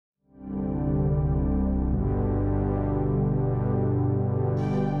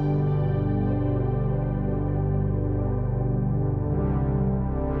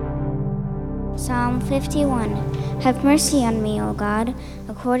51. Have mercy on me, O God,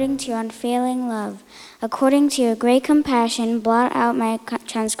 according to your unfailing love. According to your great compassion, blot out my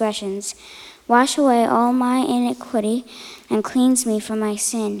transgressions. Wash away all my iniquity and cleanse me from my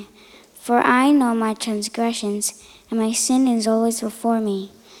sin. For I know my transgressions, and my sin is always before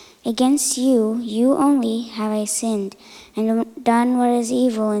me. Against you, you only, have I sinned, and done what is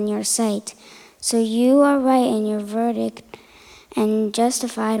evil in your sight. So you are right in your verdict, and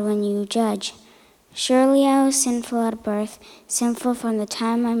justified when you judge. Surely I was sinful at birth, sinful from the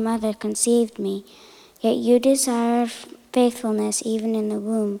time my mother conceived me. Yet you desired faithfulness even in the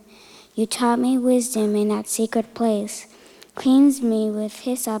womb. You taught me wisdom in that secret place. Cleanse me with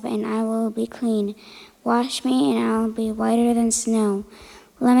hyssop, and I will be clean. Wash me, and I will be whiter than snow.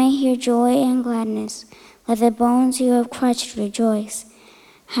 Let me hear joy and gladness. Let the bones you have crushed rejoice.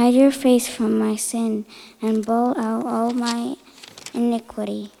 Hide your face from my sin, and blot out all my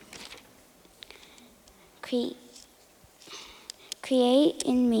iniquity. Create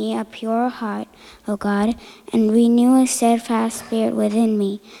in me a pure heart, O God, and renew a steadfast spirit within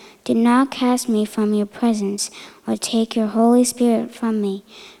me. Do not cast me from your presence, or take your Holy Spirit from me.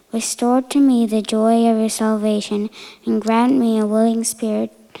 Restore to me the joy of your salvation, and grant me a willing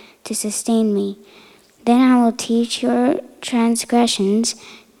spirit to sustain me. Then I will teach your transgressions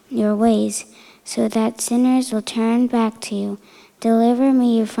your ways, so that sinners will turn back to you. Deliver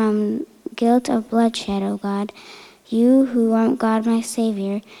me from guilt of bloodshed, O God, you who are God my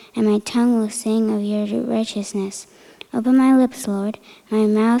Savior, and my tongue will sing of your righteousness. Open my lips, Lord,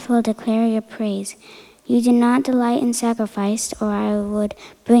 and my mouth will declare your praise. You do not delight in sacrifice, or I would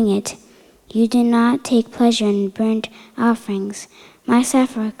bring it. You do not take pleasure in burnt offerings. My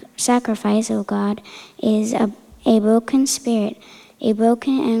sacrifice, O God, is a broken spirit, a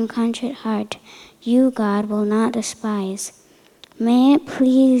broken and contrite heart. You, God, will not despise. May it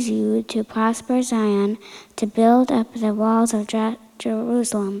please you to prosper Zion, to build up the walls of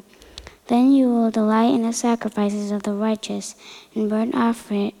Jerusalem. Then you will delight in the sacrifices of the righteous, and burnt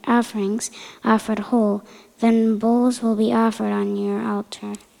offerings offered whole. Then bulls will be offered on your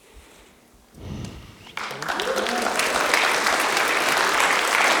altar.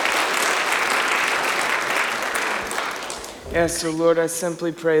 Yes, so Lord, I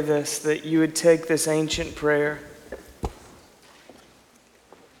simply pray this, that you would take this ancient prayer,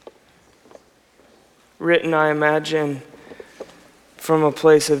 written, I imagine, from a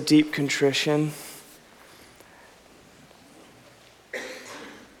place of deep contrition.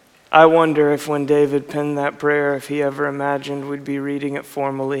 I wonder if when David penned that prayer, if he ever imagined we'd be reading it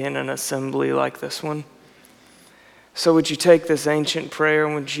formally in an assembly like this one. So would you take this ancient prayer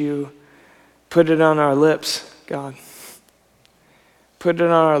and would you put it on our lips, God? Put it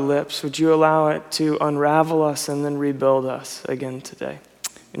on our lips. Would you allow it to unravel us and then rebuild us again today?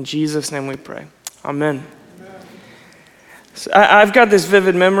 In Jesus' name we pray. Amen. So I've got this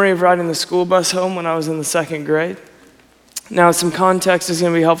vivid memory of riding the school bus home when I was in the second grade. Now, some context is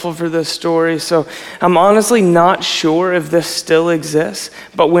going to be helpful for this story. So I'm honestly not sure if this still exists,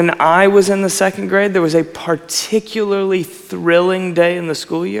 but when I was in the second grade, there was a particularly thrilling day in the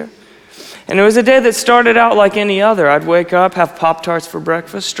school year. And it was a day that started out like any other. I'd wake up, have Pop-Tarts for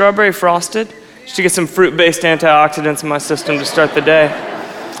breakfast, strawberry frosted, just to get some fruit-based antioxidants in my system to start the day.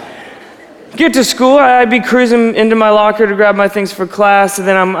 Get to school, I'd be cruising into my locker to grab my things for class, and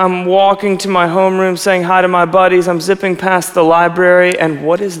then I'm walking to my homeroom saying hi to my buddies. I'm zipping past the library, and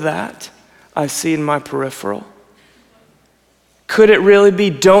what is that I see in my peripheral? Could it really be?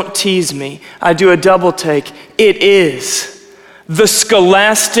 Don't tease me. I do a double take. It is the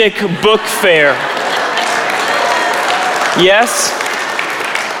Scholastic Book Fair. Yes?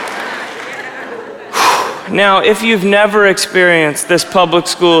 Now, if you've never experienced this public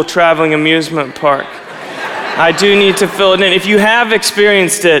school traveling amusement park, I do need to fill it in. If you have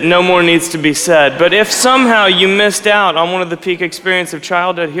experienced it, no more needs to be said. But if somehow you missed out on one of the peak experiences of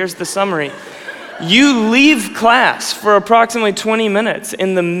childhood, here's the summary. You leave class for approximately 20 minutes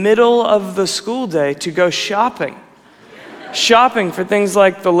in the middle of the school day to go shopping. Shopping for things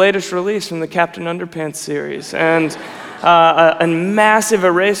like the latest release from the Captain Underpants series and a massive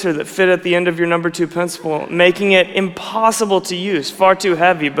eraser that fit at the end of your number 2 pencil, making it impossible to use, far too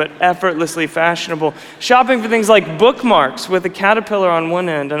heavy, but effortlessly fashionable. Shopping for things like bookmarks with a caterpillar on one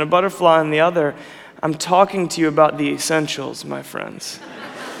end and a butterfly on the other. I'm talking to you about the essentials, my friends.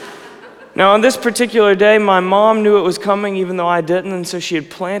 Now, on this particular day, my mom knew it was coming even though I didn't, and so she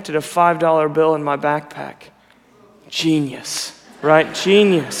had planted a $5 bill in my backpack. Genius, right?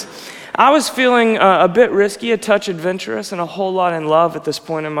 Genius. I was feeling a bit risky, a touch adventurous, and a whole lot in love at this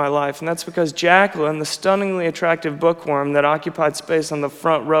point in my life. And that's because Jacqueline, the stunningly attractive bookworm that occupied space on the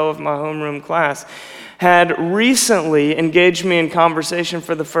front row of my homeroom class, had recently engaged me in conversation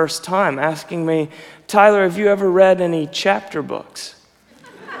for the first time, asking me, "Tyler, have you ever read any chapter books?"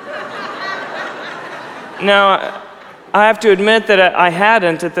 Now, I have to admit that I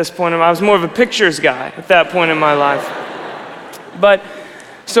hadn't at this point. I was more of a pictures guy at that point in my life.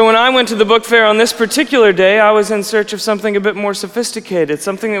 So when I went to the book fair on this particular day, I was in search of something a bit more sophisticated,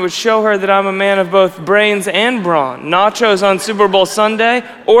 something that would show her that I'm a man of both brains and brawn, nachos on Super Bowl Sunday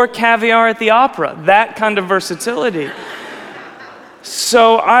or caviar at the opera, that kind of versatility.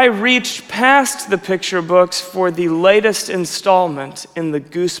 So I reached past the picture books for the latest installment in the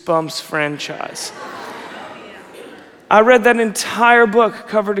Goosebumps franchise. I read that entire book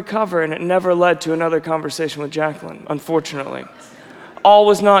cover to cover, and it never led to another conversation with Jacqueline, unfortunately. All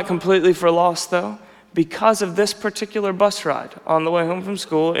was not completely for loss, though, because of this particular bus ride on the way home from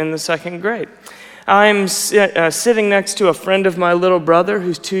school in the second grade. I'm sitting next to a friend of my little brother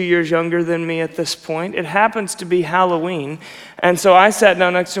who's 2 years younger than me at this point. It happens to be Halloween, and so I sat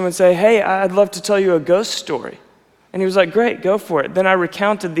down next to him and said, "Hey, I'd love to tell you a ghost story." And he was like, "Great, go for it." Then I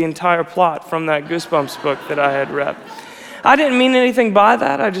recounted the entire plot from that Goosebumps book that I had read. I didn't mean anything by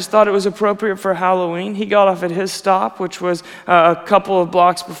that. I just thought it was appropriate for Halloween. He got off at his stop, which was a couple of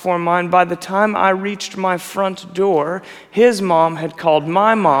blocks before mine. By the time I reached my front door, his mom had called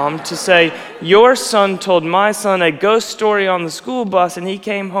my mom to say, "Your son told my son a ghost story on the school bus, and he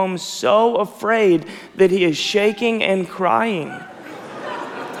came home so afraid that he is shaking and crying."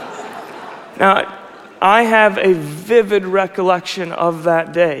 Now, I have a vivid recollection of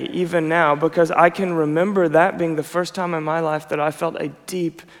that day, even now, because I can remember that being the first time in my life that I felt a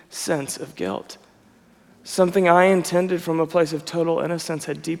deep sense of guilt. Something I intended from a place of total innocence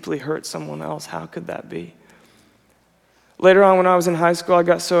had deeply hurt someone else. How could that be? Later on, when I was in high school, I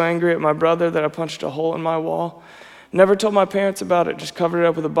got so angry at my brother that I punched a hole in my wall. Never told my parents about it, just covered it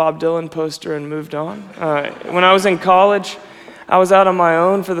up with a Bob Dylan poster and moved on. When I was in college, I was out on my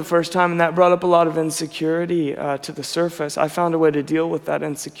own for the first time, and that brought up a lot of insecurity to the surface. I found a way to deal with that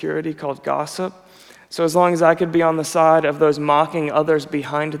insecurity called gossip. So as long as I could be on the side of those mocking others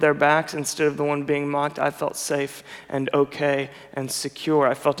behind their backs instead of the one being mocked, I felt safe and okay and secure.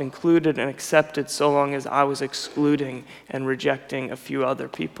 I felt included and accepted so long as I was excluding and rejecting a few other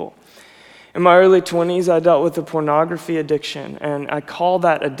people. In my early 20s, I dealt with a pornography addiction, and I call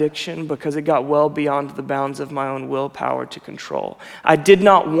that addiction because it got well beyond the bounds of my own willpower to control. I did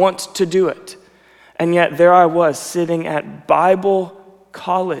not want to do it, and yet there I was sitting at Bible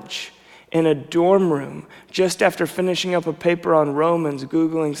college in a dorm room just after finishing up a paper on Romans,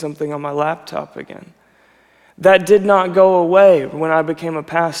 Googling something on my laptop again. That did not go away when I became a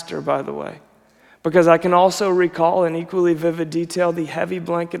pastor, by the way. Because I can also recall in equally vivid detail the heavy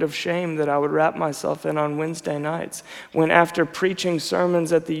blanket of shame that I would wrap myself in on Wednesday nights, when after preaching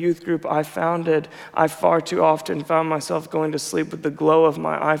sermons at the youth group I founded, I far too often found myself going to sleep with the glow of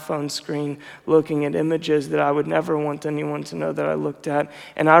my iPhone screen, looking at images that I would never want anyone to know that I looked at.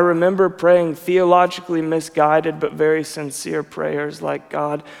 And I remember praying theologically misguided but very sincere prayers like,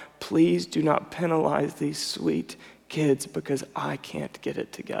 "God, please do not penalize these sweet kids because I can't get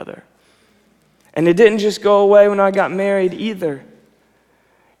it together." And it didn't just go away when I got married either.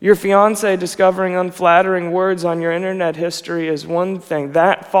 Your fiance discovering unflattering words on your internet history is one thing.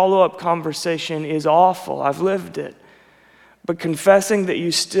 That follow-up conversation is awful. I've lived it. But confessing that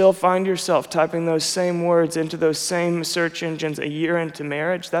you still find yourself typing those same words into those same search engines a year into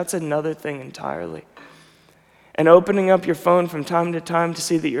marriage, that's another thing entirely. And opening up your phone from time to time to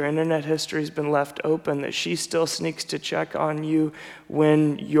see that your internet history has been left open, that she still sneaks to check on you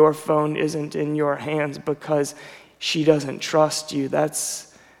when your phone isn't in your hands because she doesn't trust you,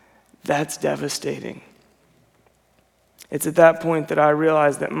 that's devastating. It's at that point that I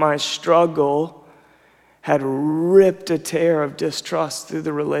realized that my struggle had ripped a tear of distrust through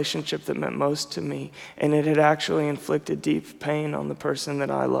the relationship that meant most to me, and it had actually inflicted deep pain on the person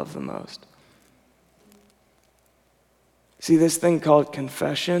that I love the most. See, this thing called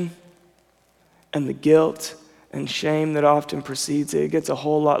confession and the guilt and shame that often precedes it gets a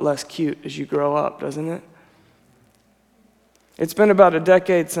whole lot less cute as you grow up, doesn't it? It's been about a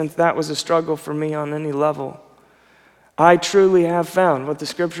decade since that was a struggle for me on any level. I truly have found what the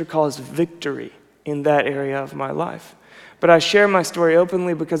scripture calls victory in that area of my life. But I share my story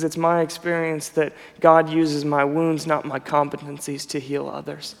openly because it's my experience that God uses my wounds, not my competencies, to heal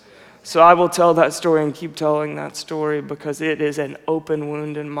others. So I will tell that story and keep telling that story because it is an open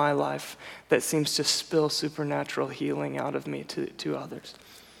wound in my life that seems to spill supernatural healing out of me to others.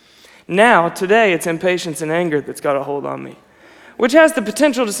 Now, today, it's impatience and anger that's got a hold on me, which has the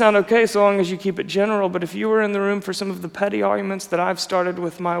potential to sound okay so long as you keep it general. But if you were in the room for some of the petty arguments that I've started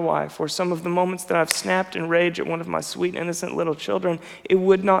with my wife, or some of the moments that I've snapped in rage at one of my sweet, innocent little children, it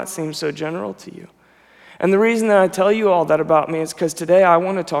would not seem so general to you. And the reason that I tell you all that about me is because today I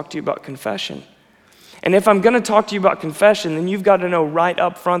want to talk to you about confession. And if I'm going to talk to you about confession, then you've got to know right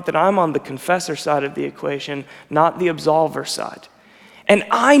up front that I'm on the confessor side of the equation, not the absolver side. And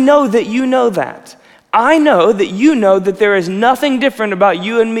I know that you know that. I know that you know that there is nothing different about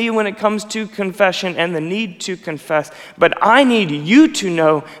you and me when it comes to confession and the need to confess. But I need you to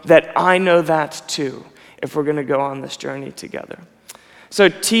know that I know that too, if we're going to go on this journey together. So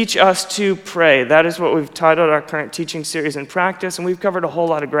teach us to pray. That is what we've titled our current teaching series in practice, and we've covered a whole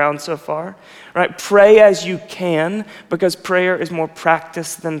lot of ground so far. Right? Pray as you can, because prayer is more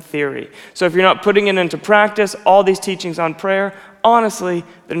practice than theory. So if you're not putting it into practice, all these teachings on prayer, honestly,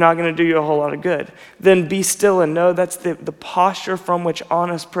 they're not going to do you a whole lot of good. Then be still and know that's the posture from which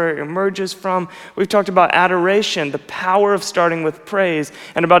honest prayer emerges from. We've talked about adoration, the power of starting with praise,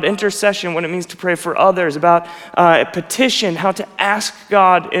 and about intercession, what it means to pray for others, about petition, how to ask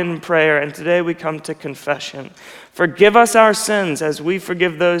God in prayer. And today we come to confession. Forgive us our sins as we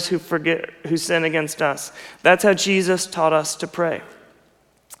forgive those who sin against us. That's how Jesus taught us to pray.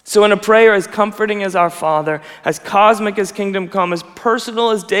 So in a prayer as comforting as our Father, as cosmic as kingdom come, as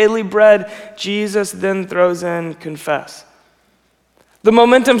personal as daily bread, Jesus then throws in confess. The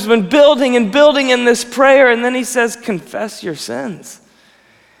momentum's been building and building in this prayer, and then he says, confess your sins.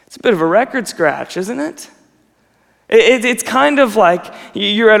 It's a bit of a record scratch, isn't it? It's kind of like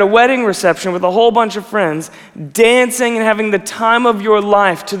you're at a wedding reception with a whole bunch of friends, dancing and having the time of your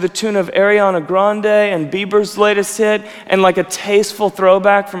life to the tune of Ariana Grande and Bieber's latest hit, and like a tasteful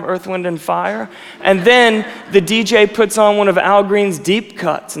throwback from Earth, Wind, and Fire. And then the DJ puts on one of Al Green's deep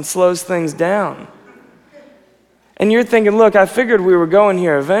cuts and slows things down. And you're thinking, look, I figured we were going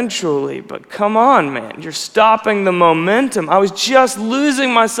here eventually, but come on, man, you're stopping the momentum. I was just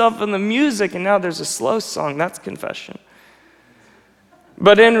losing myself in the music, and now there's a slow song. That's confession.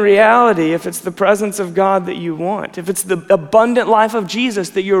 But in reality, if it's the presence of God that you want, if it's the abundant life of Jesus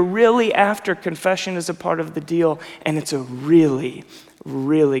that you're really after, confession is a part of the deal, and it's a really,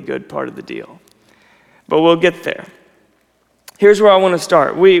 really good part of the deal. But we'll get there. Here's where I want to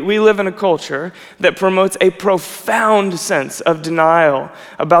start. We live in a culture that promotes a profound sense of denial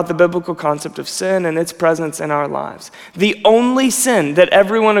about the biblical concept of sin and its presence in our lives. The only sin that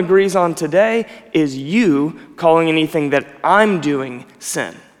everyone agrees on today is you calling anything that I'm doing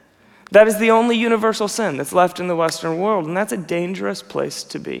sin. That is the only universal sin that's left in the Western world, and that's a dangerous place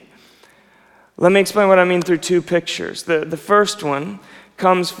to be. Let me explain what I mean through two pictures. The first one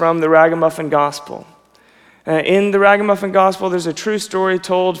comes from the Ragamuffin Gospel. In the Ragamuffin Gospel, there's a true story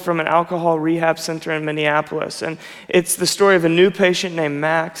told from an alcohol rehab center in Minneapolis. And it's the story of a new patient named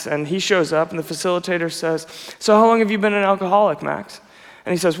Max. And he shows up, and the facilitator says, "So how long have you been an alcoholic, Max?"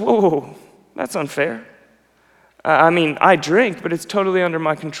 And he says, "Whoa, that's unfair. I drink, but it's totally under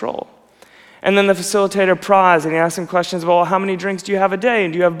my control." And then the facilitator pries, and he asks him questions about, well, how many drinks do you have a day?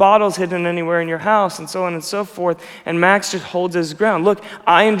 And do you have bottles hidden anywhere in your house? And so on and so forth. And Max just holds his ground. Look,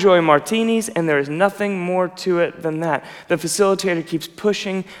 I enjoy martinis, and there is nothing more to it than that. The facilitator keeps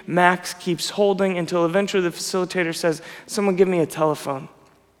pushing. Max keeps holding until eventually the facilitator says, "Someone give me a telephone."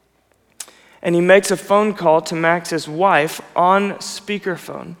 And he makes a phone call to Max's wife on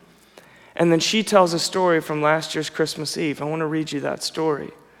speakerphone. And then she tells a story from last year's Christmas Eve. I want to read you that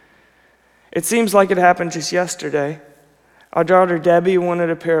story. It seems like it happened just yesterday. Our daughter Debbie wanted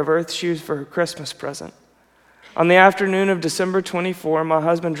a pair of earth shoes for her Christmas present. On the afternoon of December 24, my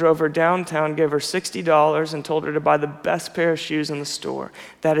husband drove her downtown, gave her $60, and told her to buy the best pair of shoes in the store.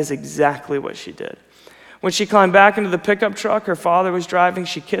 That is exactly what she did. When she climbed back into the pickup truck her father was driving,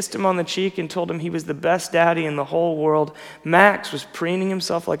 she kissed him on the cheek and told him he was the best daddy in the whole world. Max was preening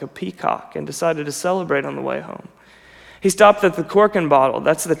himself like a peacock and decided to celebrate on the way home. He stopped at the Cork and Bottle,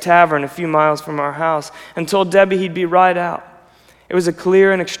 that's the tavern a few miles from our house, and told Debbie he'd be right out. It was a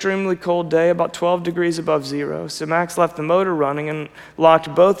clear and extremely cold day, about 12 degrees above zero, so Max left the motor running and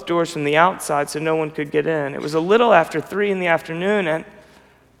locked both doors from the outside so no one could get in. It was a little after 3 in the afternoon, and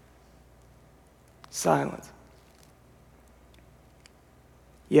silence.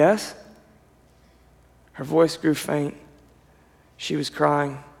 "Yes?" Her voice grew faint. She was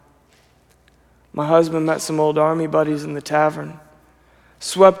crying. "My husband met some old army buddies in the tavern.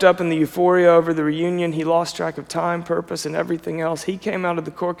 Swept up in the euphoria over the reunion, he lost track of time, purpose, and everything else. He came out of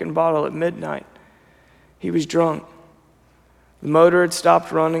the Cork and Bottle at midnight. He was drunk. The motor had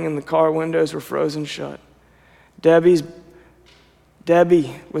stopped running and the car windows were frozen shut. Debbie's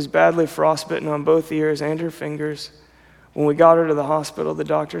Debbie was badly frostbitten on both ears and her fingers. When we got her to the hospital, the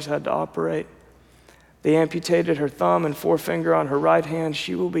doctors had to operate. They amputated her thumb and forefinger on her right hand.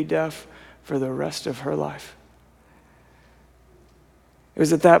 She will be deaf for the rest of her life. It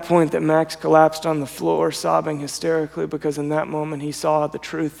was at that point that Max collapsed on the floor, sobbing hysterically, because in that moment he saw the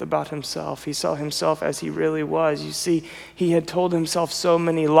truth about himself. He saw himself as he really was. You see, he had told himself so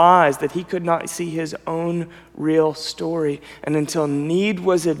many lies that he could not see his own real story. And until need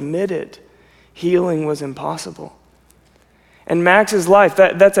was admitted, healing was impossible. And Max's life,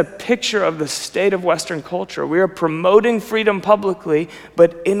 that's a picture of the state of Western culture. We are promoting freedom publicly,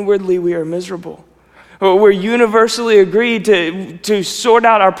 but inwardly we are miserable. We're universally agreed to sort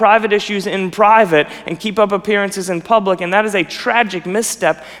out our private issues in private and keep up appearances in public, and that is a tragic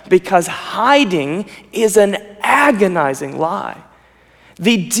misstep because hiding is an agonizing lie.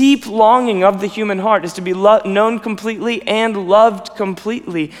 The deep longing of the human heart is to be known completely and loved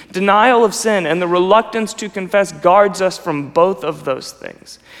completely. Denial of sin and the reluctance to confess guards us from both of those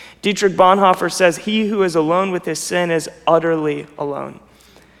things. Dietrich Bonhoeffer says, "He who is alone with his sin is utterly alone."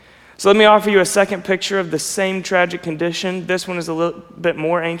 So let me offer you a second picture of the same tragic condition. This one is a little bit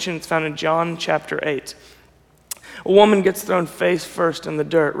more ancient. It's found in John chapter 8. A woman gets thrown face first in the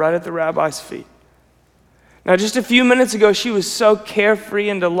dirt, right at the rabbi's feet. Now, just a few minutes ago, she was so carefree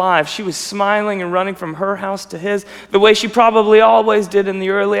and alive. She was smiling and running from her house to his, the way she probably always did in the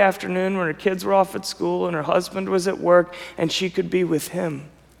early afternoon when her kids were off at school and her husband was at work, and she could be with him.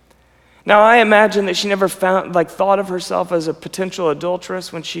 Now, I imagine that she never thought of herself as a potential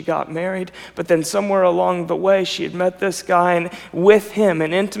adulteress when she got married, but then somewhere along the way, she had met this guy, and with him,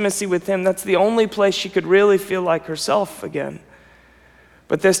 in intimacy with him, that's the only place she could really feel like herself again.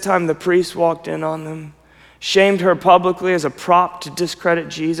 But this time, the priest walked in on them, shamed her publicly as a prop to discredit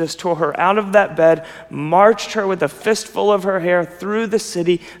Jesus, tore her out of that bed, marched her with a fistful of her hair through the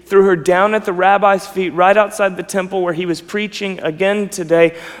city, threw her down at the rabbi's feet right outside the temple where he was preaching again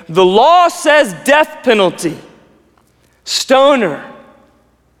today. The law says death penalty. Stone her.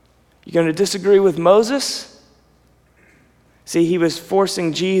 You going to disagree with Moses? See, he was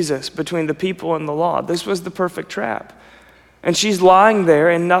forcing Jesus between the people and the law. This was the perfect trap. And she's lying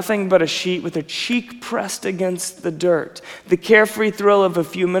there in nothing but a sheet with her cheek pressed against the dirt. The carefree thrill of a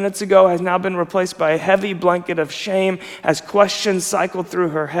few minutes ago has now been replaced by a heavy blanket of shame as questions cycle through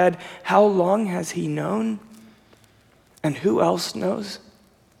her head. How long has he known? And who else knows?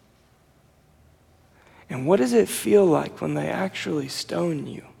 And what does it feel like when they actually stone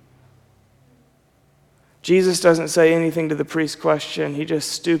you? Jesus doesn't say anything to the priest's question. He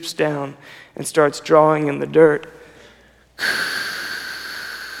just stoops down and starts drawing in the dirt.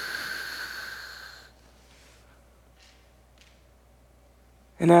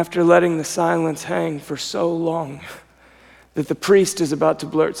 And after letting the silence hang for so long that the priest is about to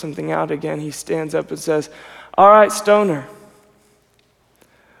blurt something out again, he stands up and says, "All right, stone her.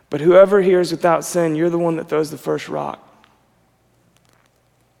 But whoever hears without sin, you're the one that throws the first rock."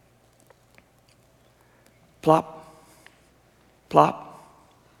 Plop, plop,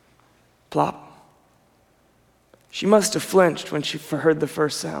 plop. She must have flinched when she heard the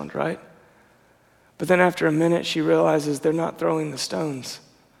first sound, right? But then after a minute, she realizes they're not throwing the stones.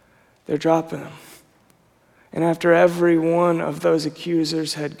 They're dropping them. And after every one of those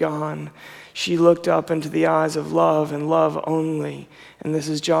accusers had gone, she looked up into the eyes of love and love only. And this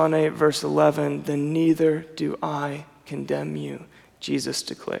is John 8, verse 11. "Then neither do I condemn you," Jesus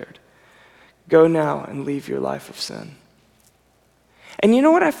declared. "Go now and leave your life of sin." And you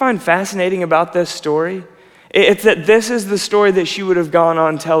know what I find fascinating about this story? It's that this is the story that she would have gone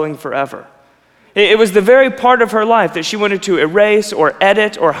on telling forever. It was the very part of her life that she wanted to erase or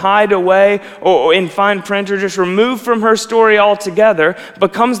edit or hide away or in fine print or just remove from her story altogether,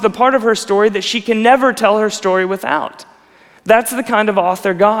 becomes the part of her story that she can never tell her story without. That's the kind of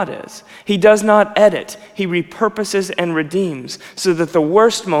author God is. He does not edit. He repurposes and redeems so that the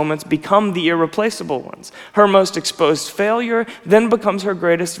worst moments become the irreplaceable ones. Her most exposed failure then becomes her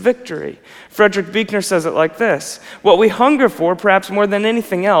greatest victory. Frederick Buechner says it like this: "What we hunger for, perhaps more than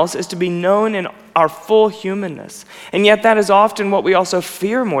anything else, is to be known in our full humanness. And yet that is often what we also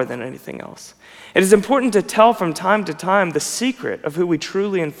fear more than anything else. It is important to tell from time to time the secret of who we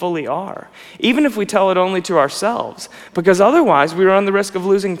truly and fully are, even if we tell it only to ourselves, because otherwise we run the risk of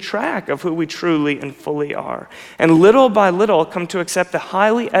losing track of who we truly and fully are, and little by little come to accept the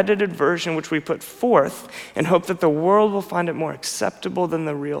highly edited version which we put forth and hope that the world will find it more acceptable than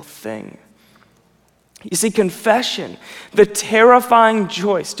the real thing." You see, confession, the terrifying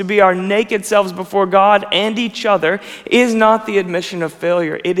choice to be our naked selves before God and each other, is not the admission of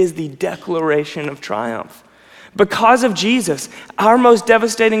failure. It is the declaration of triumph. Because of Jesus, our most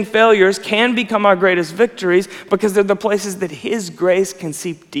devastating failures can become our greatest victories because they're the places that his grace can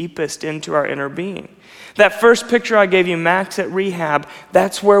seep deepest into our inner being. That first picture I gave you, Max at rehab,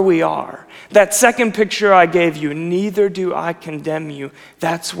 that's where we are. That second picture I gave you, neither do I condemn you,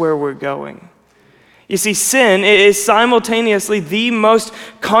 that's where we're going. You see, sin is simultaneously the most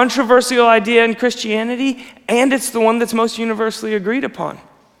controversial idea in Christianity, and it's the one that's most universally agreed upon.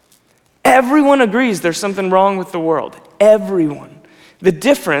 Everyone agrees there's something wrong with the world. Everyone. The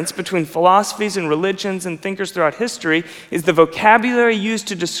difference between philosophies and religions and thinkers throughout history is the vocabulary used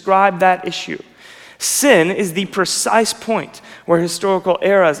to describe that issue. Sin is the precise point where historical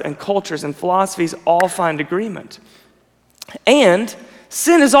eras and cultures and philosophies all find agreement. And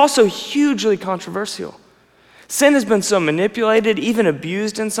sin is also hugely controversial. Sin has been so manipulated, even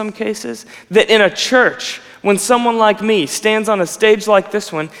abused in some cases, that in a church, when someone like me stands on a stage like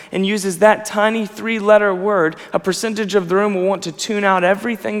this one and uses that tiny 3-letter word, a percentage of the room will want to tune out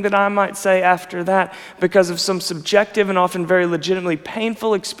everything that I might say after that because of some subjective and often very legitimately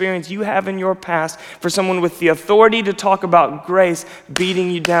painful experience you have in your past for someone with the authority to talk about grace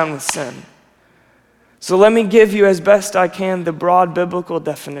beating you down with sin. So let me give you as best I can the broad biblical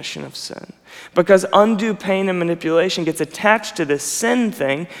definition of sin. Because undue pain and manipulation gets attached to this sin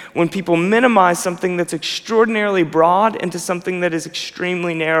thing when people minimize something that's extraordinarily broad into something that is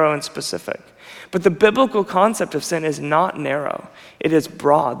extremely narrow and specific. But the biblical concept of sin is not narrow, it is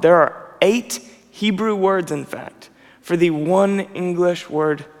broad. There are 8 Hebrew words, in fact, for the one English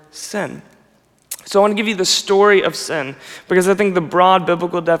word sin. So I want to give you the story of sin because I think the broad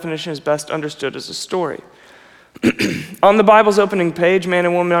biblical definition is best understood as a story. On the Bible's opening page, man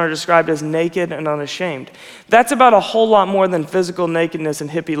and woman are described as naked and unashamed. That's about a whole lot more than physical nakedness and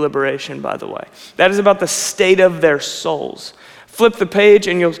hippie liberation, by the way. That is about the state of their souls. Flip the page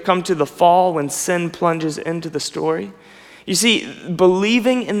and you'll come to the fall when sin plunges into the story. You see,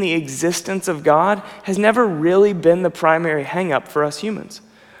 believing in the existence of God has never really been the primary hang-up for us humans.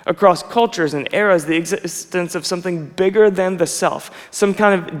 Across cultures and eras, the existence of something bigger than the self, some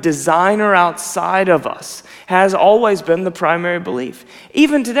kind of designer outside of us, has always been the primary belief.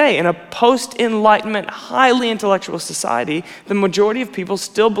 Even today, in a post-Enlightenment, highly intellectual society, the majority of people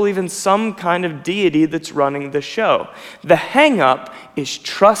still believe in some kind of deity that's running the show. The hang-up is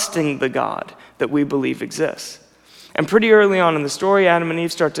trusting the God that we believe exists. And pretty early on in the story, Adam and Eve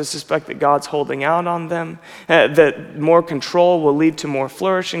start to suspect that God's holding out on them, that more control will lead to more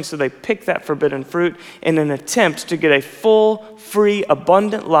flourishing, so they pick that forbidden fruit in an attempt to get a full, free,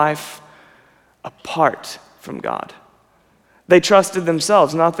 abundant life apart from God. They trusted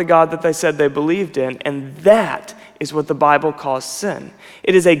themselves, not the God that they said they believed in, and that is what the Bible calls sin.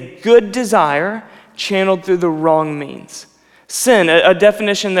 It is a good desire channeled through the wrong means. Sin, a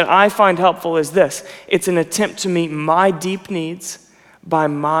definition that I find helpful is this: it's an attempt to meet my deep needs by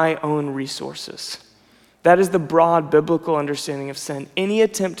my own resources. That is the broad biblical understanding of sin. Any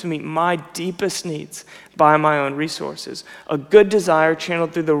attempt to meet my deepest needs by my own resources. A good desire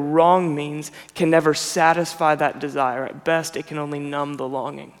channeled through the wrong means can never satisfy that desire. At best, it can only numb the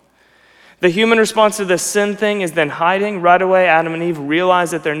longing. The human response to this sin thing is then hiding. Right away, Adam and Eve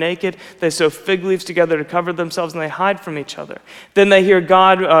realize that they're naked. They sew fig leaves together to cover themselves, and they hide from each other. Then they hear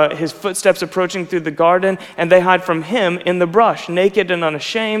God, his footsteps approaching through the garden, and they hide from him in the brush. Naked and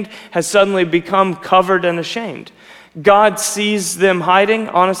unashamed has suddenly become covered and ashamed. God sees them hiding.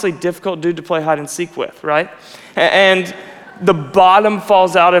 Honestly, difficult dude to play hide and seek with, right? And the bottom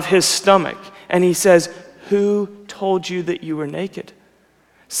falls out of his stomach, and he says, "Who told you that you were naked?"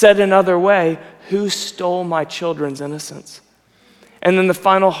 Said another way, who stole my children's innocence? And then the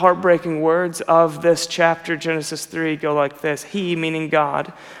final heartbreaking words of this chapter, Genesis 3, go like this: He, meaning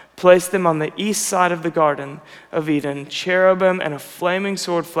God, placed them on the east side of the Garden of Eden, cherubim and a flaming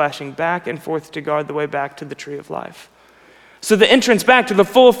sword flashing back and forth to guard the way back to the tree of life. So the entrance back to the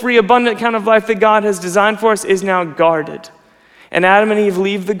full, free, abundant kind of life that God has designed for us is now guarded. And Adam and Eve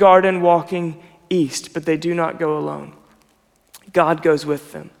leave the garden walking east, but they do not go alone. God goes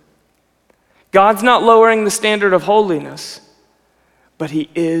with them. God's not lowering the standard of holiness, but he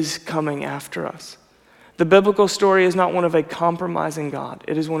is coming after us. The biblical story is not one of a compromising God.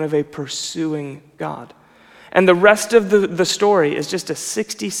 It is one of a pursuing God. And the rest of the story is just a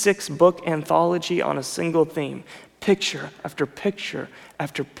 66-book anthology on a single theme. Picture after picture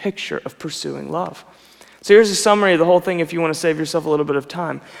after picture of pursuing love. So here's a summary of the whole thing if you want to save yourself a little bit of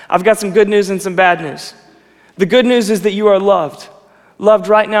time. I've got some good news and some bad news. The good news is that you are loved. Loved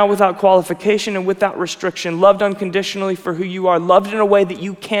right now without qualification and without restriction. Loved unconditionally for who you are. Loved in a way that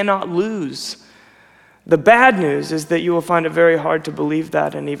you cannot lose. The bad news is that you will find it very hard to believe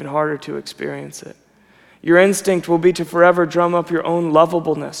that and even harder to experience it. Your instinct will be to forever drum up your own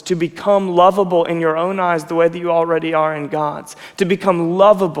lovableness, to become lovable in your own eyes the way that you already are in God's, to become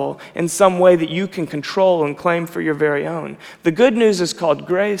lovable in some way that you can control and claim for your very own. The good news is called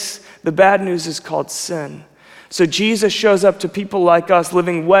grace. The bad news is called sin. So Jesus shows up to people like us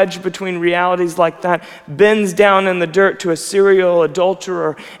living wedged between realities like that, bends down in the dirt to a serial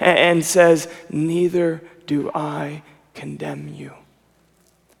adulterer and says, "Neither do I condemn you.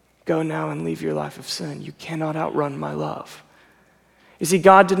 Go now and leave your life of sin. You cannot outrun my love." You see,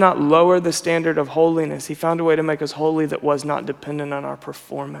 God did not lower the standard of holiness. He found a way to make us holy that was not dependent on our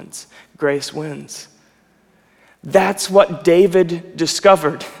performance. Grace wins. That's what David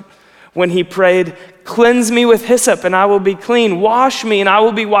discovered when he prayed, "Cleanse me with hyssop and I will be clean. Wash me and I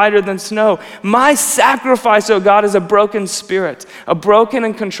will be whiter than snow. My sacrifice, O God, is a broken spirit, a broken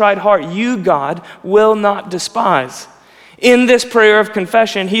and contrite heart. You, God, will not despise." In this prayer of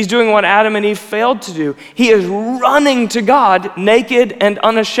confession, he's doing what Adam and Eve failed to do. He is running to God naked and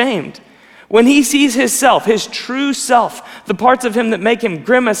unashamed. When he sees his self, his true self, the parts of him that make him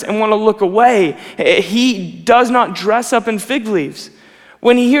grimace and want to look away, he does not dress up in fig leaves.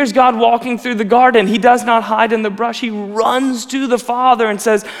 When he hears God walking through the garden, he does not hide in the brush. He runs to the Father and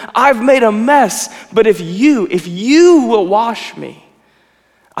says, "I've made a mess, but if you will wash me,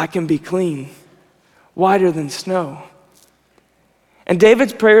 I can be clean, whiter than snow." And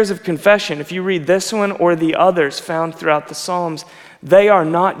David's prayers of confession, if you read this one or the others found throughout the Psalms, they are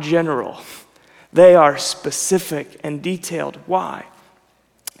not general. They are specific and detailed. Why?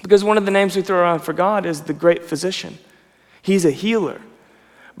 Because one of the names we throw around for God is the great physician. He's a healer.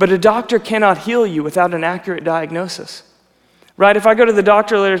 But a doctor cannot heal you without an accurate diagnosis. Right? If I go to the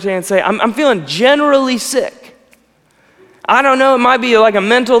doctor later today and say, I'm feeling generally sick. I don't know, it might be like a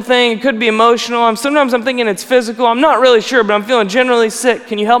mental thing, it could be emotional. Sometimes I'm thinking it's physical. I'm not really sure, but I'm feeling generally sick.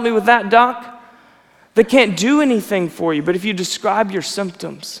 Can you help me with that, doc? They can't do anything for you, but if you describe your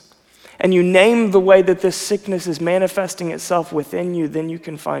symptoms and you name the way that this sickness is manifesting itself within you, then you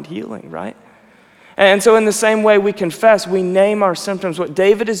can find healing, right? And so in the same way we confess, we name our symptoms. What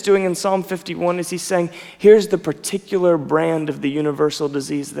David is doing in Psalm 51 is he's saying, here's the particular brand of the universal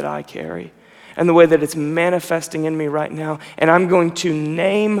disease that I carry and the way that it's manifesting in me right now. And I'm going to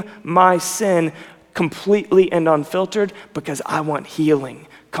name my sin completely and unfiltered because I want healing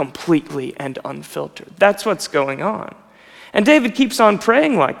completely and unfiltered. That's what's going on. And David keeps on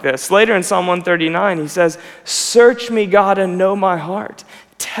praying like this. Later in Psalm 139, he says, "Search me, God, and know my heart.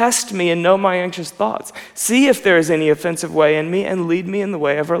 Test me and know my anxious thoughts. See if there is any offensive way in me and lead me in the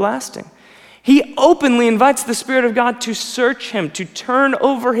way everlasting." He openly invites the Spirit of God to search him, to turn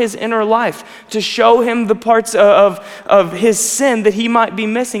over his inner life, to show him the parts of his sin that he might be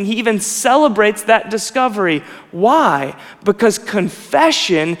missing. He even celebrates that discovery. Why? Because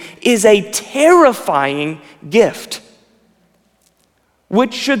confession is a terrifying gift,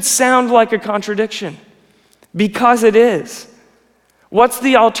 which should sound like a contradiction, because it is. What's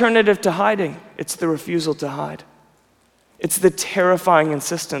the alternative to hiding? It's the refusal to hide. It's the terrifying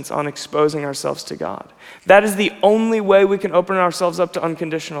insistence on exposing ourselves to God. That is the only way we can open ourselves up to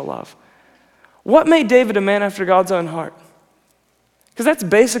unconditional love. What made David a man after God's own heart? Because that's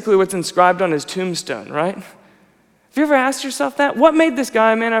basically what's inscribed on his tombstone, right? Have you ever asked yourself that? What made this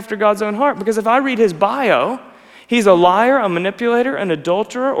guy a man after God's own heart? Because if I read his bio, he's a liar, a manipulator, an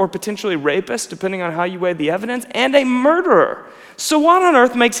adulterer, or potentially rapist, depending on how you weigh the evidence, and a murderer. So what on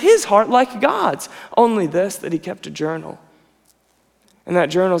earth makes his heart like God's? Only this, that he kept a journal. And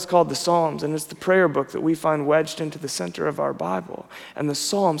that journal is called the Psalms, and it's the prayer book that we find wedged into the center of our Bible. And the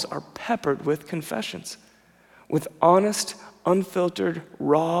Psalms are peppered with confessions, with honest, unfiltered,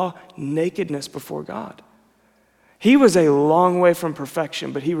 raw nakedness before God. He was a long way from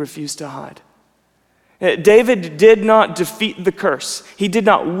perfection, but he refused to hide. David did not defeat the curse. He did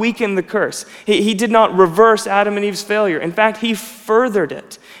not weaken the curse. He did not reverse Adam and Eve's failure. In fact, he furthered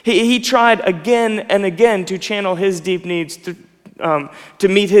it. He tried again and again to channel his deep needs to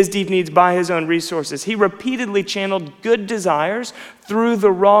meet his deep needs by his own resources. He repeatedly channeled good desires through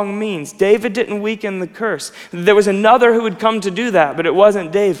the wrong means. David didn't weaken the curse. There was another who would come to do that, but it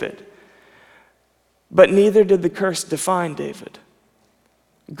wasn't David. But neither did the curse define David.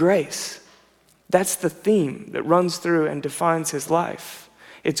 Grace. That's the theme that runs through and defines his life.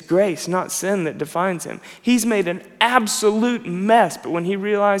 It's grace, not sin, that defines him. He's made an absolute mess, but when he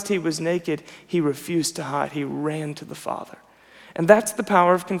realized he was naked, he refused to hide. He ran to the Father. And that's the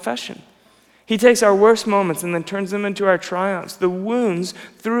power of confession. He takes our worst moments and then turns them into our triumphs, the wounds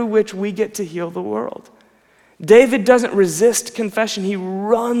through which we get to heal the world. David doesn't resist confession. He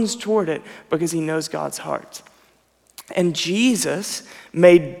runs toward it because he knows God's heart. And Jesus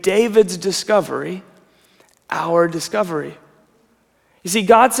made David's discovery our discovery. You see,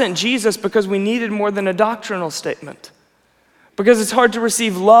 God sent Jesus because we needed more than a doctrinal statement. Because it's hard to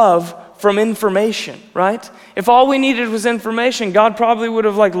receive love from information, right? If all we needed was information, God probably would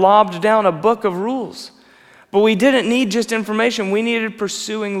have lobbed down a book of rules. But we didn't need just information. We needed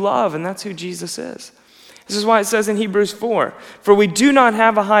pursuing love, and that's who Jesus is. This is why it says in Hebrews 4, "For we do not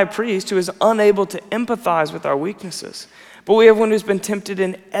have a high priest who is unable to empathize with our weaknesses, but we have one who's been tempted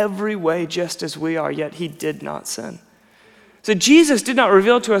in every way just as we are, yet he did not sin." So Jesus did not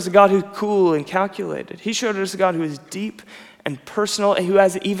reveal to us a God who's cool and calculated. He showed us a God who is deep and personal and who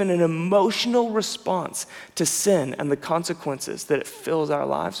has even an emotional response to sin and the consequences that it fills our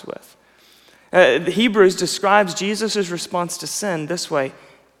lives with. Hebrews describes Jesus' response to sin this way: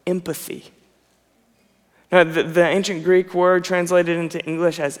 empathy. Now, the ancient Greek word translated into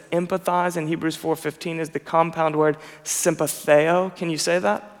English as empathize in Hebrews 4:15 is the compound word sympatheo. Can you say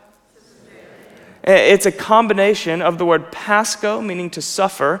that? It's a combination of the word pasco, meaning to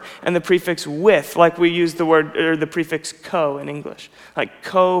suffer, and the prefix with, like we use the word or the prefix co in English, like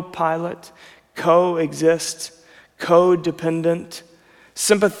co-pilot, coexist, codependent.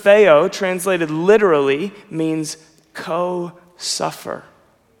 Sympatheo, translated literally, means co-suffer.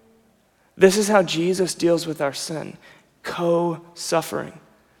 This is how Jesus deals with our sin, co-suffering.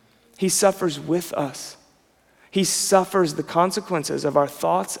 He suffers with us. He suffers the consequences of our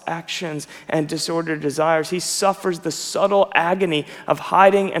thoughts, actions, and disordered desires. He suffers the subtle agony of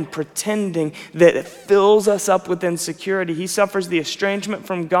hiding and pretending that fills us up with insecurity. He suffers the estrangement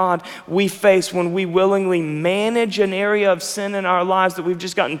from God we face when we willingly manage an area of sin in our lives that we've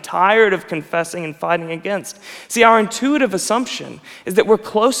just gotten tired of confessing and fighting against. See, our intuitive assumption is that we're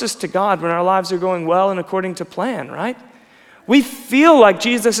closest to God when our lives are going well and according to plan, right? We feel like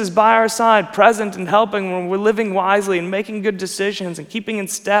Jesus is by our side, present and helping when we're living wisely and making good decisions and keeping in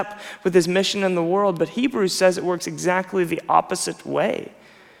step with his mission in the world. But Hebrews says it works exactly the opposite way.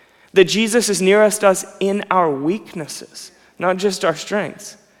 That Jesus is nearest us in our weaknesses, not just our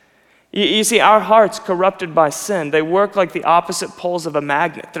strengths. You see, our hearts corrupted by sin, they work like the opposite poles of a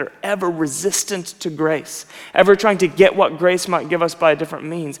magnet that are ever resistant to grace, ever trying to get what grace might give us by a different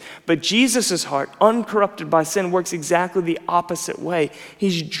means. But Jesus' heart, uncorrupted by sin, works exactly the opposite way.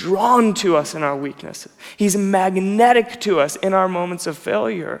 He's drawn to us in our weaknesses. He's magnetic to us in our moments of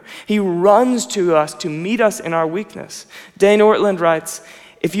failure. He runs to us to meet us in our weakness. Dane Ortland writes,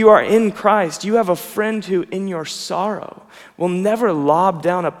 "If you are in Christ, you have a friend who, in your sorrow, will never lob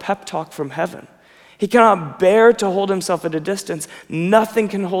down a pep talk from heaven. He cannot bear to hold himself at a distance. Nothing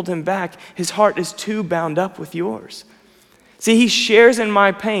can hold him back. His heart is too bound up with yours." See, he shares in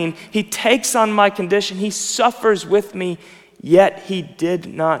my pain. He takes on my condition. He suffers with me, yet he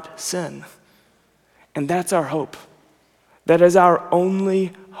did not sin. And that's our hope. That is our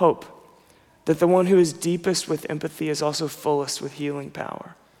only hope. That the one who is deepest with empathy is also fullest with healing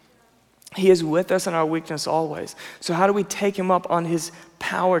power. He is with us in our weakness always. So how do we take him up on his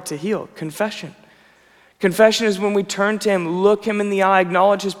power to heal? Confession. Confession is when we turn to him, look him in the eye,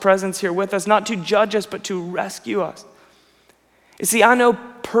 acknowledge his presence here with us, not to judge us, but to rescue us. You see, I know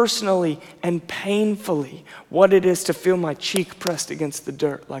personally and painfully what it is to feel my cheek pressed against the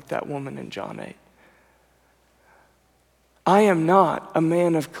dirt like that woman in John 8. I am not a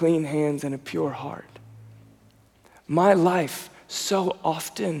man of clean hands and a pure heart. My life so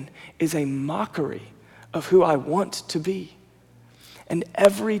often is a mockery of who I want to be. And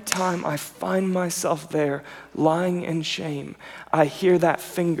every time I find myself there lying in shame, I hear that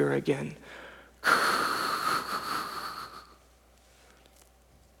finger again.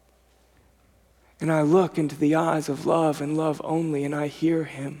 And I look into the eyes of love and love only, and I hear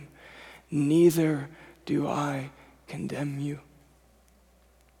him, "Neither do I condemn you.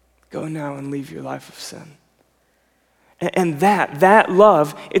 Go now and leave your life of sin." And that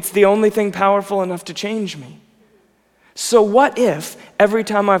love, it's the only thing powerful enough to change me. So what if every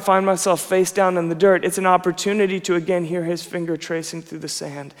time I find myself face down in the dirt, it's an opportunity to again hear his finger tracing through the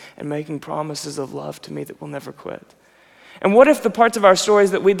sand and making promises of love to me that will never quit? And what if the parts of our stories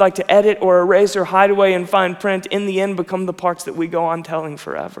that we'd like to edit or erase or hide away in fine print in the end become the parts that we go on telling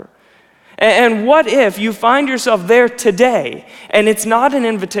forever? And what if you find yourself there today and it's not an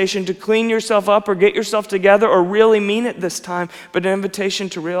invitation to clean yourself up or get yourself together or really mean it this time, but an invitation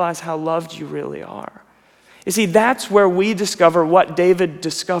to realize how loved you really are? You see, that's where we discover what David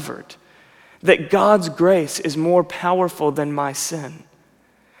discovered, that God's grace is more powerful than my sin.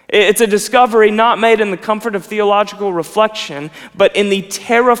 It's a discovery not made in the comfort of theological reflection, but in the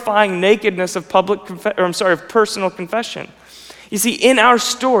terrifying nakedness of personal confession. You see, in our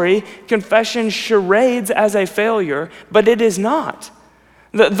story, confession charades as a failure, but it is not.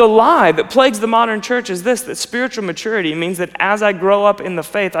 The lie that plagues the modern church is this, that spiritual maturity means that as I grow up in the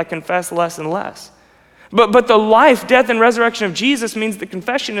faith, I confess less and less. But the life, death, and resurrection of Jesus means that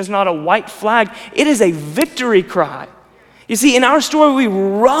confession is not a white flag, it is a victory cry. You see, in our story, we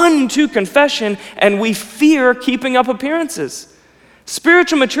run to confession and we fear keeping up appearances.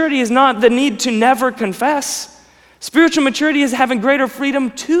 Spiritual maturity is not the need to never confess. Spiritual maturity is having greater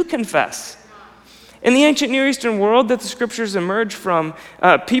freedom to confess. In the ancient Near Eastern world that the scriptures emerge from,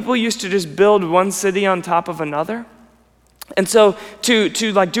 people used to just build one city on top of another. And so to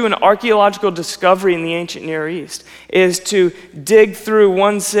do an archaeological discovery in the ancient Near East is to dig through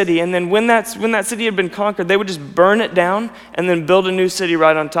one city, and then when that city had been conquered, they would just burn it down and then build a new city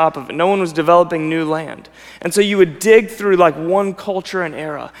right on top of it. No one was developing new land. And so you would dig through like one culture and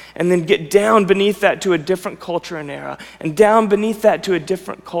era, and then get down beneath that to a different culture and era, and down beneath that to a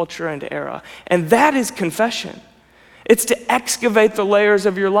different culture and era. And that is confession. It's to excavate the layers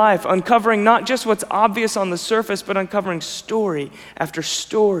of your life, uncovering not just what's obvious on the surface, but uncovering story after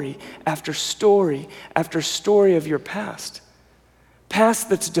story after story after story of your past. Past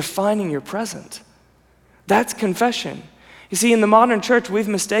that's defining your present. That's confession. You see, in the modern church, we've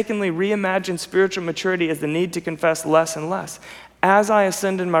mistakenly reimagined spiritual maturity as the need to confess less and less. As I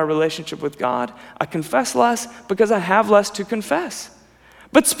ascend in my relationship with God, I confess less because I have less to confess.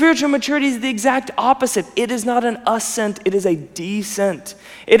 But spiritual maturity is the exact opposite. It is not an ascent, it is a descent.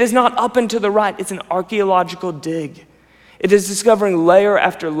 It is not up and to the right, it's an archaeological dig. It is discovering layer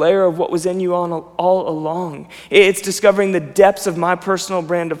after layer of what was in you all along. It's discovering the depths of my personal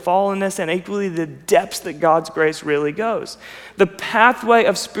brand of fallenness and equally the depths that God's grace really goes. The pathway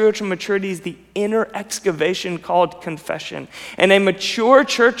of spiritual maturity is the inner excavation called confession. And a mature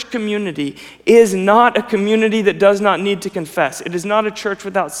church community is not a community that does not need to confess. It is not a church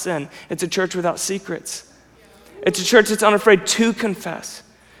without sin. It's a church without secrets. It's a church that's unafraid to confess.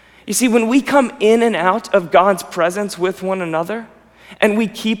 You see, when we come in and out of God's presence with one another and we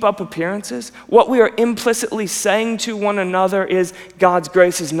keep up appearances, what we are implicitly saying to one another is God's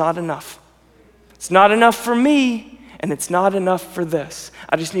grace is not enough. It's not enough for me, and it's not enough for this.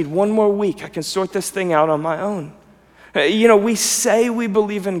 I just need one more week. I can sort this thing out on my own. We say we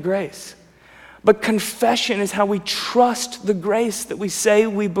believe in grace, but confession is how we trust the grace that we say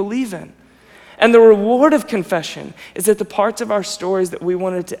we believe in. And the reward of confession is that the parts of our stories that we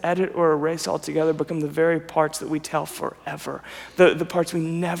wanted to edit or erase altogether become the very parts that we tell forever. The parts we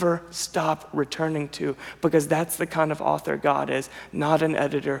never stop returning to, because that's the kind of author God is, not an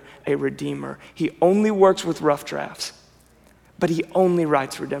editor, a redeemer. He only works with rough drafts, but he only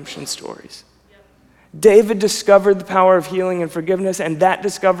writes redemption stories. David discovered the power of healing and forgiveness, and that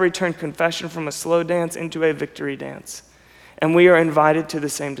discovery turned confession from a slow dance into a victory dance. And we are invited to the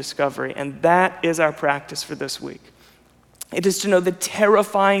same discovery. And that is our practice for this week. It is to know the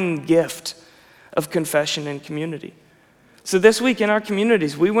terrifying gift of confession in community. So this week in our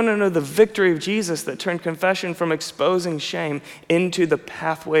communities, we want to know the victory of Jesus that turned confession from exposing shame into the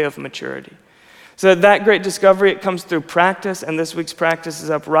pathway of maturity. So that great discovery, it comes through practice, and this week's practice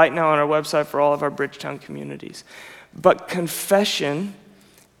is up right now on our website for all of our Bridgetown communities. But confession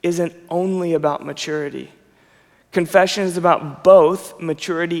isn't only about maturity. Confession is about both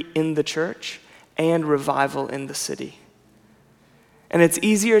maturity in the church and revival in the city. And it's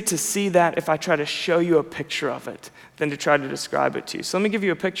easier to see that if I try to show you a picture of it than to try to describe it to you. So let me give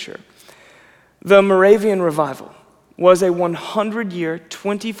you a picture. The Moravian Revival was a 100-year,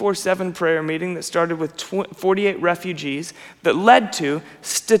 24/7 prayer meeting that started with 48 refugees that led to,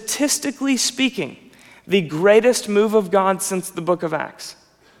 statistically speaking, the greatest move of God since the book of Acts.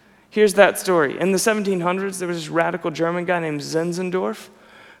 Here's that story. In the 1700s, there was this radical German guy named Zinzendorf.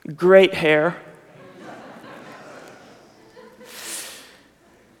 Great hair.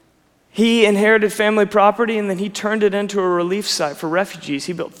 He inherited family property, and then he turned it into a relief site for refugees.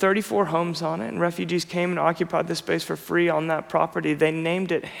 He built 34 homes on it, and refugees came and occupied the space for free on that property. They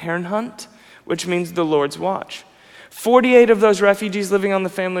named it Herrnhut, which means the Lord's Watch. 48 of those refugees living on the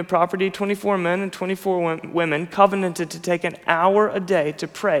family property, 24 men and 24 women, covenanted to take an hour a day to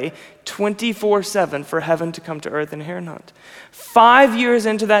pray 24/7 for heaven to come to earth in Herrnhut. 5 years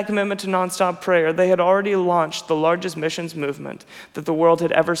into that commitment to nonstop prayer, they had already launched the largest missions movement that the world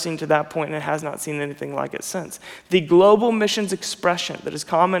had ever seen to that point, and it has not seen anything like it since. The global missions expression that is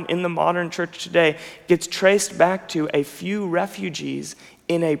common in the modern church today gets traced back to a few refugees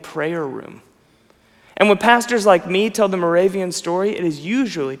in a prayer room. And when pastors like me tell the Moravian story, it is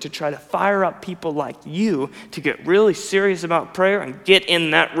usually to try to fire up people like you to get really serious about prayer and get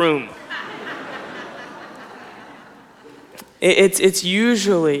in that room. It's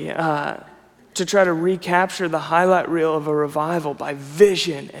usually to try to recapture the highlight reel of a revival by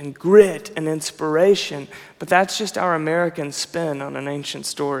vision and grit and inspiration, but that's just our American spin on an ancient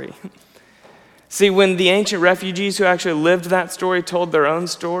story. See, when the ancient refugees who actually lived that story told their own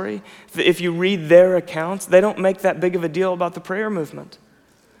story, if you read their accounts, they don't make that big of a deal about the prayer movement.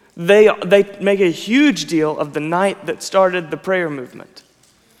 They make a huge deal of the night that started the prayer movement.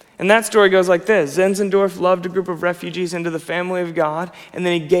 And that story goes like this. Zinzendorf loved a group of refugees into the family of God, and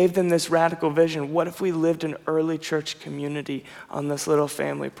then he gave them this radical vision. What if we lived an early church community on this little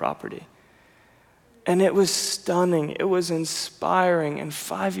family property? And it was stunning. It was inspiring. And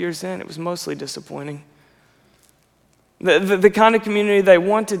 5 years in, it was mostly disappointing. The kind of community they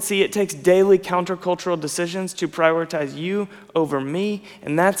wanted, see, it takes daily countercultural decisions to prioritize you over me,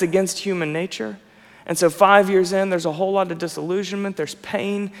 and that's against human nature. And so 5 years in, there's a whole lot of disillusionment, there's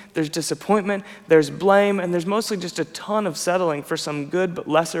pain, there's disappointment, there's blame, and there's mostly just a ton of settling for some good but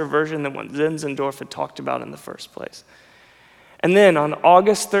lesser version than what Zinzendorf had talked about in the first place. And then on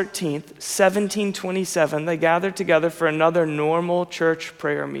August 13th, 1727, they gathered together for another normal church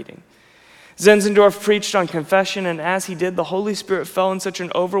prayer meeting. Zinzendorf preached on confession, and as he did, the Holy Spirit fell in such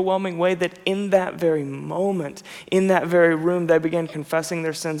an overwhelming way that in that very moment, in that very room, they began confessing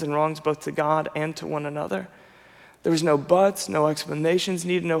their sins and wrongs both to God and to one another. There was no buts, no explanations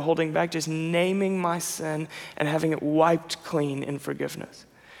needed, no holding back, just naming my sin and having it wiped clean in forgiveness.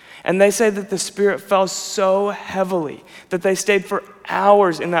 And they say that the Spirit fell so heavily that they stayed for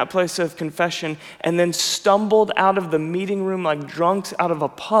hours in that place of confession and then stumbled out of the meeting room like drunks out of a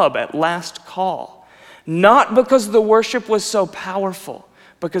pub at last call. Not because the worship was so powerful,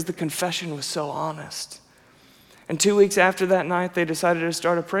 because the confession was so honest. And 2 weeks after that night, they decided to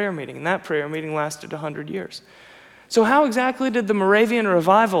start a prayer meeting, and that prayer meeting lasted 100 years. So how exactly did the Moravian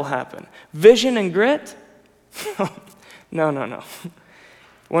revival happen? Vision and grit? No.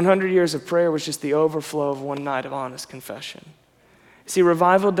 100 years of prayer was just the overflow of one night of honest confession. See,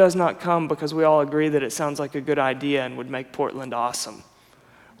 revival does not come because we all agree that it sounds like a good idea and would make Portland awesome.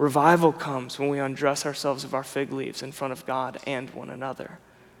 Revival comes when we undress ourselves of our fig leaves in front of God and one another.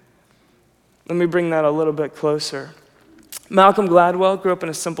 Let me bring that a little bit closer. Malcolm Gladwell grew up in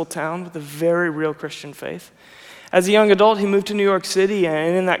a simple town with a very real Christian faith. As a young adult, he moved to New York City,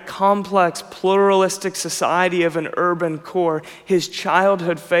 and in that complex, pluralistic society of an urban core, his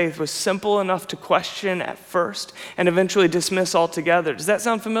childhood faith was simple enough to question at first and eventually dismiss altogether. Does that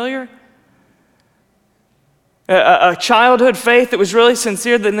sound familiar? A childhood faith that was really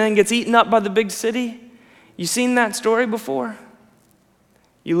sincere that then gets eaten up by the big city? You seen that story before?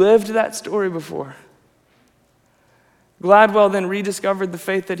 You lived that story before. Gladwell then rediscovered the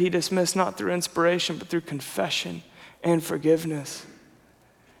faith that he dismissed not through inspiration, but through confession and forgiveness.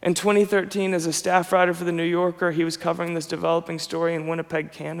 In 2013, as a staff writer for The New Yorker, he was covering this developing story in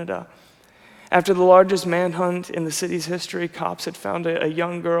Winnipeg, Canada. After the largest manhunt in the city's history, cops had found a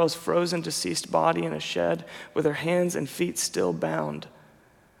young girl's frozen, deceased body in a shed with her hands and feet still bound.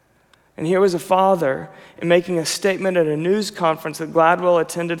 And here was a father making a statement at a news conference that Gladwell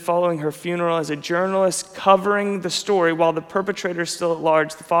attended following her funeral. As a journalist covering the story while the perpetrator is still at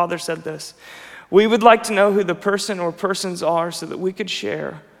large, the father said this: "We would like to know who the person or persons are so that we could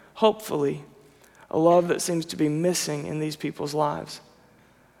share, hopefully, a love that seems to be missing in these people's lives."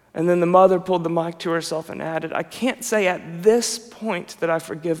 And then the mother pulled the mic to herself and added, "I can't say at this point that I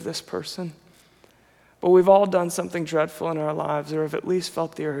forgive this person, but we've all done something dreadful in our lives, or have at least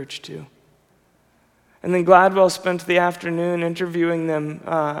felt the urge to." And then Gladwell spent the afternoon interviewing them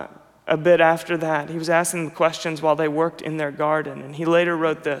a bit after that. He was asking them questions while they worked in their garden. And he later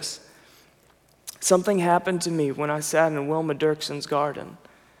wrote this: "Something happened to me when I sat in Wilma Dirkson's garden.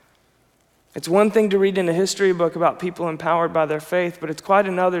 It's one thing to read in a history book about people empowered by their faith, but it's quite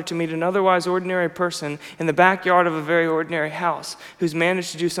another to meet an otherwise ordinary person in the backyard of a very ordinary house who's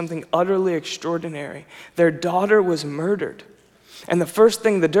managed to do something utterly extraordinary. Their daughter was murdered. And the first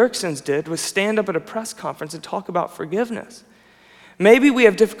thing the Dirksons did was stand up at a press conference and talk about forgiveness. Maybe we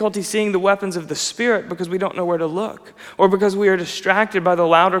have difficulty seeing the weapons of the Spirit because we don't know where to look, or because we are distracted by the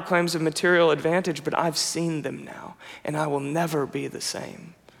louder claims of material advantage, but I've seen them now, and I will never be the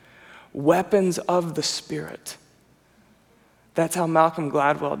same. Weapons of the Spirit." That's how Malcolm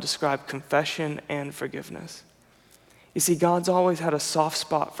Gladwell described confession and forgiveness. You see, God's always had a soft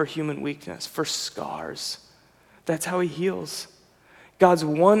spot for human weakness, for scars. That's how he heals. God's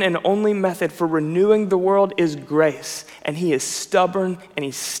one and only method for renewing the world is grace, and he is stubborn and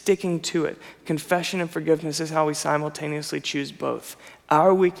he's sticking to it. Confession and forgiveness is how we simultaneously choose both,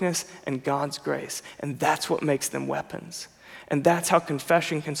 our weakness and God's grace, and that's what makes them weapons. And that's how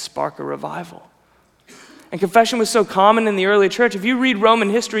confession can spark a revival. And confession was so common in the early church. If you read Roman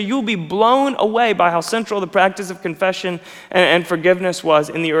history, you'll be blown away by how central the practice of confession and forgiveness was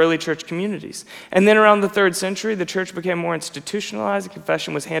in the early church communities. And then around the 3rd century, the church became more institutionalized.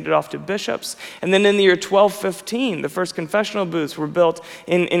 Confession was handed off to bishops. And then in the year 1215, the first confessional booths were built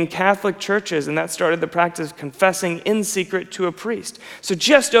in Catholic churches, and that started the practice of confessing in secret to a priest. So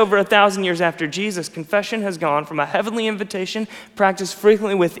just over 1,000 years after Jesus, confession has gone from a heavenly invitation practiced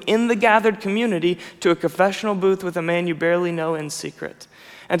frequently within the gathered community to a confessional booth with a man you barely know in secret.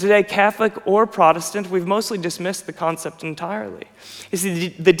 And today, Catholic or Protestant, we've mostly dismissed the concept entirely. You see,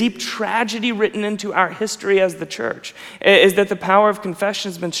 the deep tragedy written into our history as the church is that the power of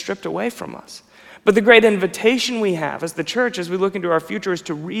confession has been stripped away from us. But the great invitation we have as the church as we look into our future is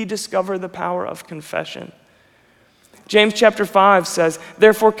to rediscover the power of confession. James chapter 5 says,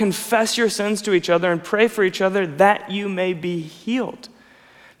 "Therefore confess your sins to each other and pray for each other that you may be healed."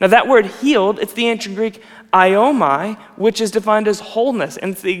 Now that word healed, it's the ancient Greek aiomai, which is defined as wholeness.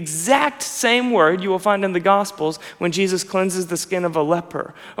 And it's the exact same word you will find in the Gospels when Jesus cleanses the skin of a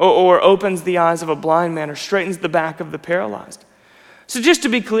leper, or opens the eyes of a blind man, or straightens the back of the paralyzed. So just to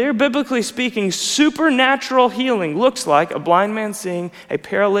be clear, biblically speaking, supernatural healing looks like a blind man seeing, a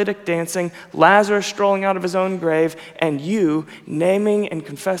paralytic dancing, Lazarus strolling out of his own grave, and you naming and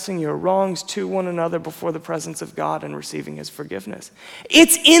confessing your wrongs to one another before the presence of God and receiving his forgiveness.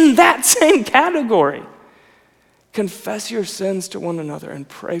 It's in that same category. Confess your sins to one another and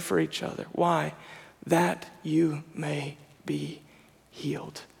pray for each other. Why? That you may be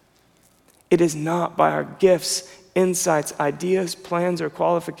healed. It is not by our gifts, insights, ideas, plans, or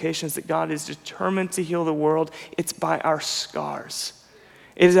qualifications that God is determined to heal the world. It's by our scars.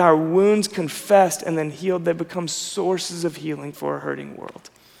 It is our wounds confessed and then healed that become sources of healing for a hurting world.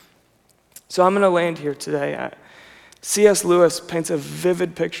 So I'm going to land here today. C.S. Lewis paints a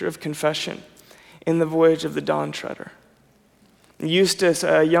vivid picture of confession in The Voyage of the Dawn Treader. Eustace,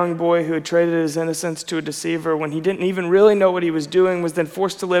 a young boy who had traded his innocence to a deceiver when he didn't even really know what he was doing, was then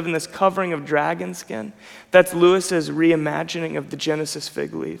forced to live in this covering of dragon skin. That's Lewis's reimagining of the Genesis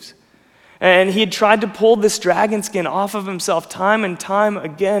fig leaves. And he had tried to pull this dragon skin off of himself time and time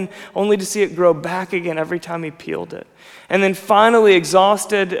again, only to see it grow back again every time he peeled it. And then finally,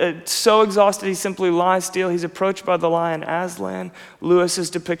 exhausted, so exhausted he simply lies still, he's approached by the lion Aslan, Lewis's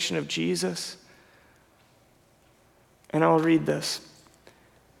depiction of Jesus. And I'll read this.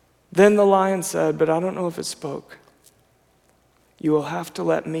 Then the lion said, but I don't know if it spoke, "You will have to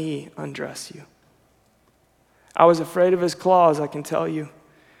let me undress you." I was afraid of his claws, I can tell you.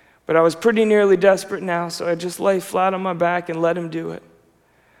 But I was pretty nearly desperate now, so I just lay flat on my back and let him do it.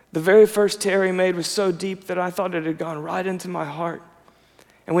 The very first tear he made was so deep that I thought it had gone right into my heart.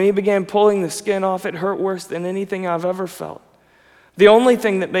 And when he began pulling the skin off, it hurt worse than anything I've ever felt. The only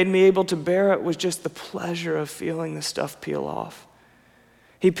thing that made me able to bear it was just the pleasure of feeling the stuff peel off.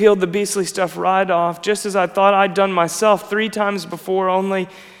 He peeled the beastly stuff right off, just as I thought I'd done myself 3 times before, only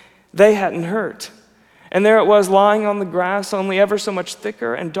they hadn't hurt. And there it was lying on the grass, only ever so much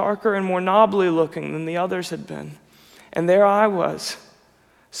thicker and darker and more knobbly looking than the others had been. And there I was,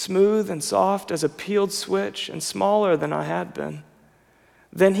 smooth and soft as a peeled switch and smaller than I had been.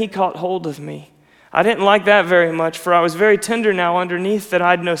 Then he caught hold of me. I didn't like that very much, for I was very tender now underneath that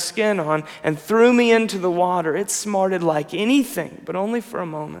I'd no skin on, and threw me into the water. It smarted like anything, but only for a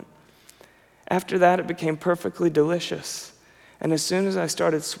moment. After that, it became perfectly delicious. And as soon as I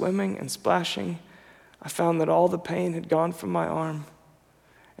started swimming and splashing, I found that all the pain had gone from my arm.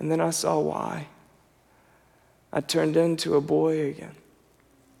 And then I saw why. I turned into a boy again.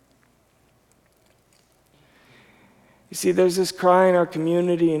 You see, there's this cry in our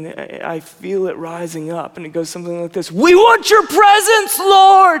community, and I feel it rising up, and it goes something like this: "We want your presence,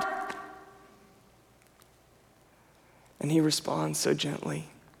 Lord!" And he responds so gently,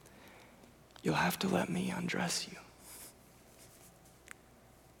 "You'll have to let me undress you."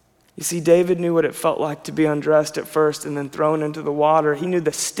 You see, David knew what it felt like to be undressed at first and then thrown into the water. He knew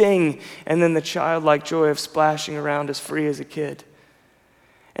the sting and then the childlike joy of splashing around as free as a kid.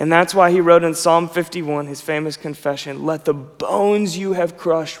 And that's why he wrote in Psalm 51, his famous confession, "Let the bones you have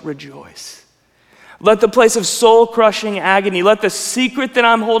crushed rejoice. Let the place of soul-crushing agony, let the secret that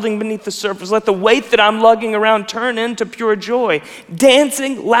I'm holding beneath the surface, let the weight that I'm lugging around turn into pure joy."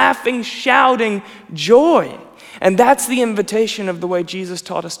 Dancing, laughing, shouting, joy. And that's the invitation of the way Jesus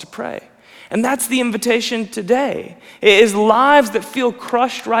taught us to pray. And that's the invitation today. It is lives that feel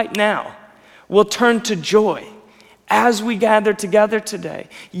crushed right now will turn to joy as we gather together today.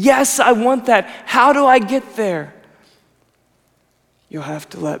 Yes, I want that. How do I get there? You'll have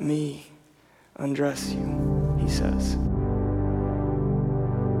to let me undress you, he says.